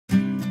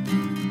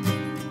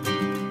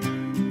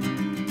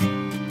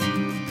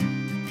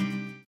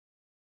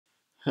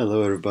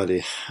Hello,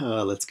 everybody.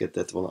 Let's get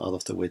that one out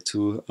of the way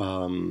too.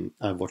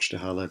 I watched the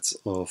highlights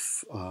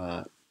of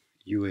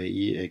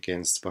UAE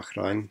against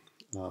Bahrain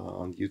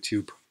on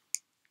YouTube,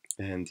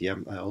 and yeah,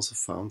 I also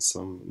found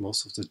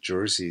most of the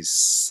jerseys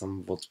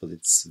somewhat, but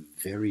it's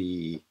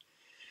very,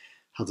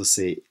 how to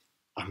say,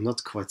 I'm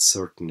not quite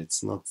certain.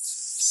 It's not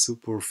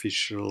super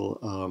official.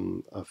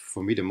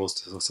 For me, the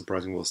most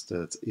surprising was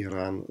that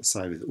Iran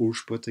signed with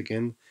Ursport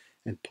again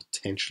and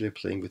potentially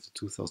playing with the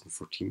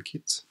 2014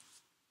 kids.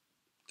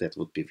 That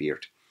would be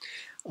weird.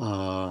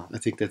 I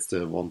think that's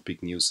the one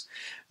big news.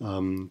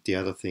 The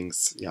other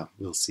things, yeah,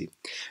 we'll see.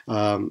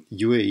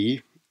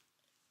 UAE,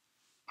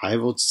 I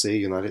would say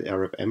United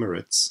Arab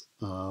Emirates.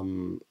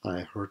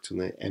 I heard to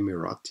the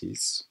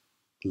Emiratis.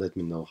 Let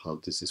me know how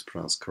this is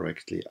pronounced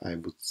correctly.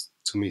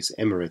 To me,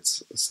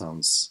 Emirates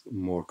sounds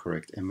more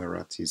correct.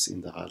 Emiratis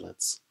in the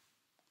highlights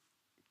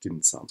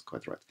didn't sound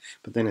quite right.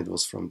 But then it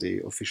was from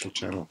the official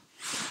channel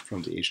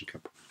from the Asian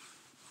Cup.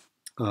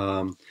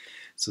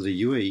 So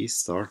the UAE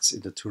starts in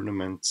the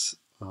tournament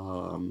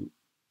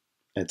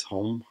at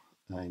home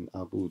in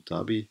Abu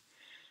Dhabi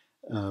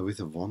with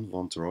a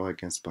 1-1 draw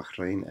against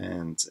Bahrain,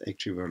 and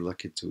actually we're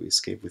lucky to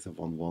escape with a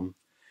 1-1.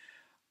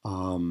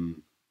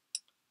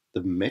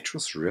 The match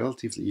was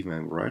relatively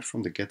even. Right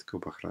from the get-go,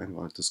 Bahrain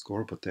wanted to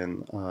score, but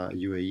then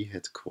UAE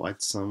had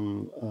quite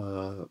some,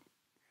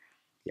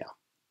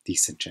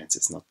 decent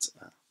chances. Not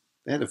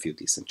They had a few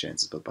decent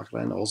chances, but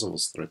Bahrain also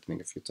was threatening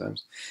a few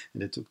times,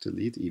 and they took the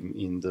lead even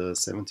in the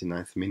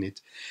 79th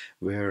minute,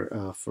 where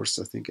first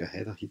I think a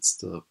header hits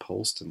the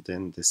post, and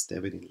then they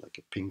stab it in like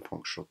a ping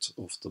pong shot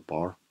off the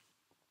bar.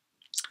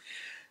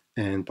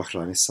 And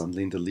Bahrain is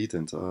suddenly in the lead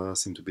and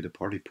seem to be the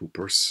party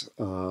poopers.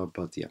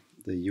 But yeah,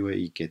 the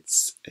UAE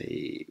gets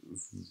a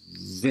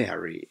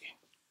very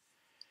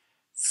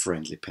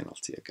friendly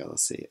penalty, I gotta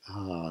say.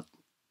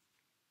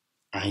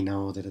 I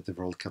know that at the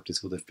World Cup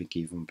this would have been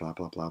given, blah,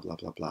 blah, blah, blah,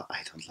 blah, blah.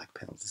 I don't like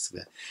penalties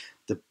where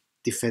the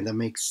defender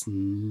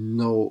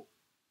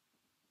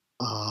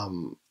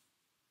um,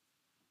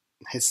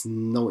 has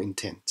no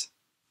intent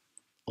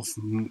of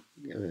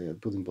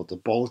putting, but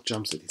the ball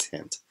jumps at his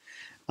hand.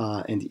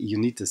 And you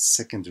need a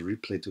second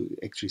replay to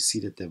actually see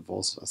that there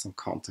was some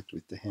contact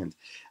with the hand.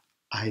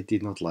 I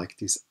did not like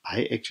this.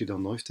 I actually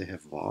don't know if they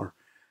have VAR.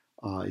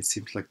 It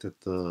seems like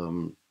that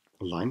the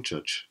line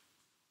judge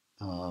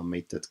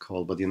made that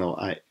call, but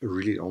I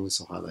really only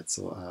saw highlights,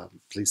 so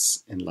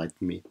please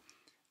enlighten me.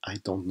 I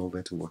don't know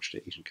where to watch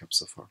the Asian Cup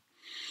so far.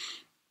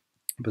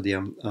 But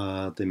yeah,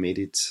 they made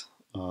it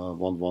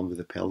 1-1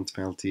 with a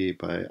penalty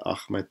by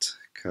Ahmed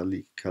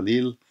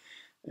Khalil,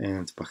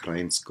 and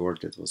Bahrain scored.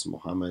 That was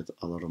Mohamed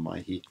Al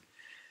Romaihi.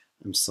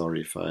 I'm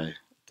sorry if I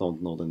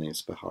don't know the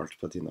names by heart,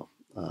 but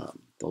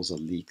those are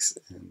leagues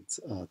and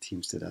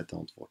teams that I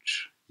don't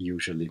watch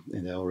usually,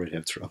 and I already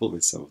have trouble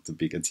with some of the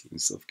bigger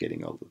teams of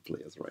getting all the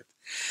players right.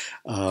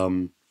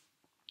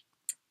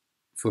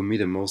 For me,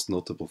 the most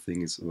notable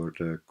things were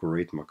the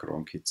great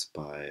Macron kits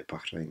by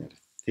Bahrain. I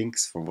think,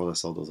 from what I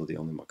saw, those are the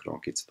only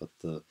Macron kits, but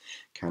the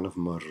kind of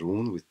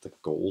maroon with the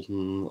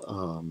golden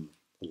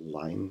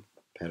line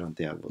pattern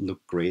there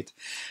looked great.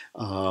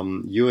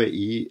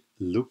 UAE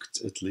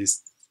looked, at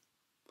least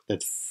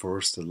at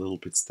first, a little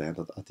bit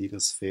standard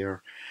Adidas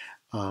fare,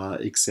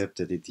 except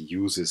that it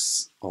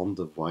uses on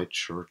the white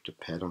shirt the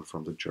pattern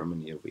from the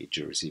Germany away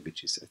jersey,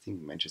 which is, I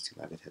think Manchester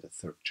United had a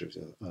third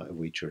jersey,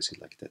 away jersey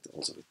like that,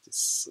 also with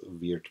this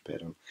weird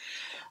pattern.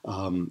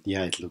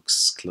 Yeah, it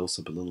looks close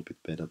up a little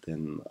bit better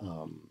than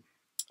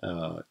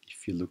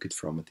if you look it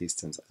from a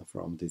distance.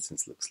 From a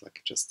distance, looks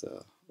like just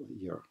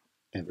your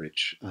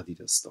average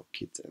Adidas stock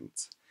kit, and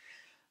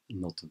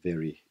not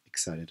very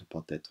excited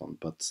about that one.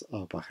 But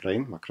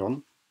Bahrain,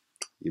 Macron,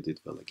 you did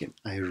well again.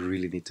 I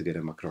really need to get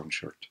a Macron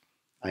shirt.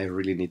 I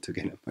really need to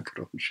get a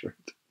Macron shirt.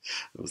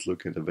 I was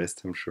looking at a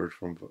West Ham shirt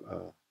from,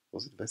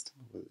 was it West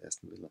Ham or was it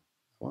Aston Villa?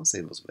 I want to say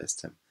it was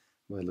West Ham,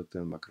 where I looked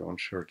at a Macron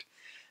shirt.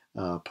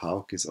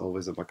 Pauk is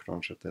always a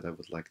Macron shirt that I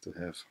would like to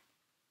have.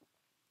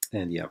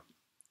 And yeah,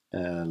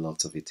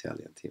 lots of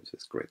Italian teams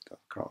with great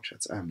Macron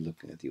shirts. I'm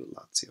looking at you,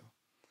 Lazio.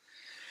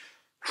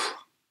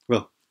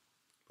 Well,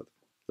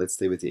 let's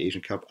stay with the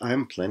Asian Cup.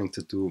 I'm planning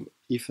to do,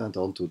 if I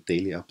don't do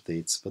daily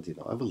updates, but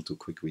I will do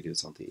quick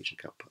videos on the Asian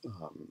Cup.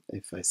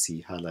 If I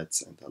see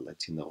highlights, and I'll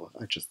let you know.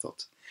 I just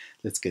thought,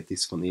 let's get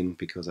this one in,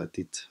 because I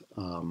did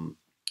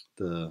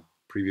the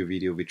preview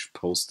video, which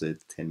posted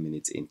 10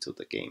 minutes into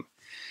the game.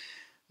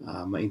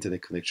 My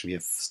internet connection, we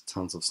have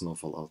tons of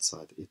snowfall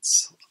outside.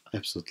 It's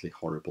absolutely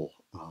horrible.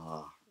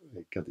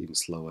 It got even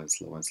slower and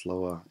slower and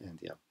slower. And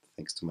yeah,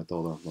 thanks to my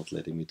daughter not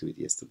letting me do it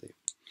yesterday.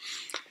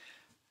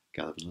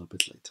 Got up a little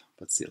bit late,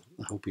 but still,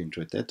 I hope you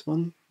enjoyed that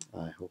one.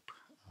 I hope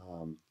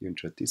you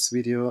enjoyed this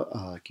video.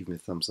 Give me a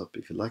thumbs up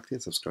if you liked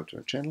it, subscribe to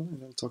our channel,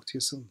 and I'll talk to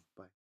you soon.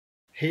 Bye.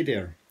 Hey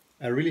there,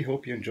 I really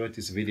hope you enjoyed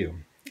this video.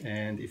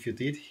 And if you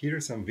did, here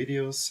are some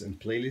videos and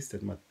playlists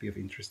that might be of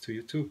interest to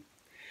you too.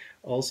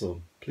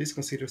 Also, please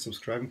consider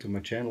subscribing to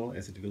my channel,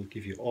 as it will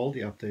give you all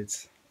the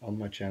updates on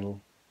my channel,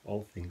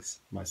 all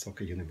things My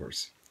Soccer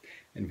Universe.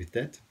 And with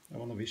that, I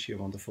want to wish you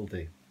a wonderful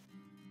day.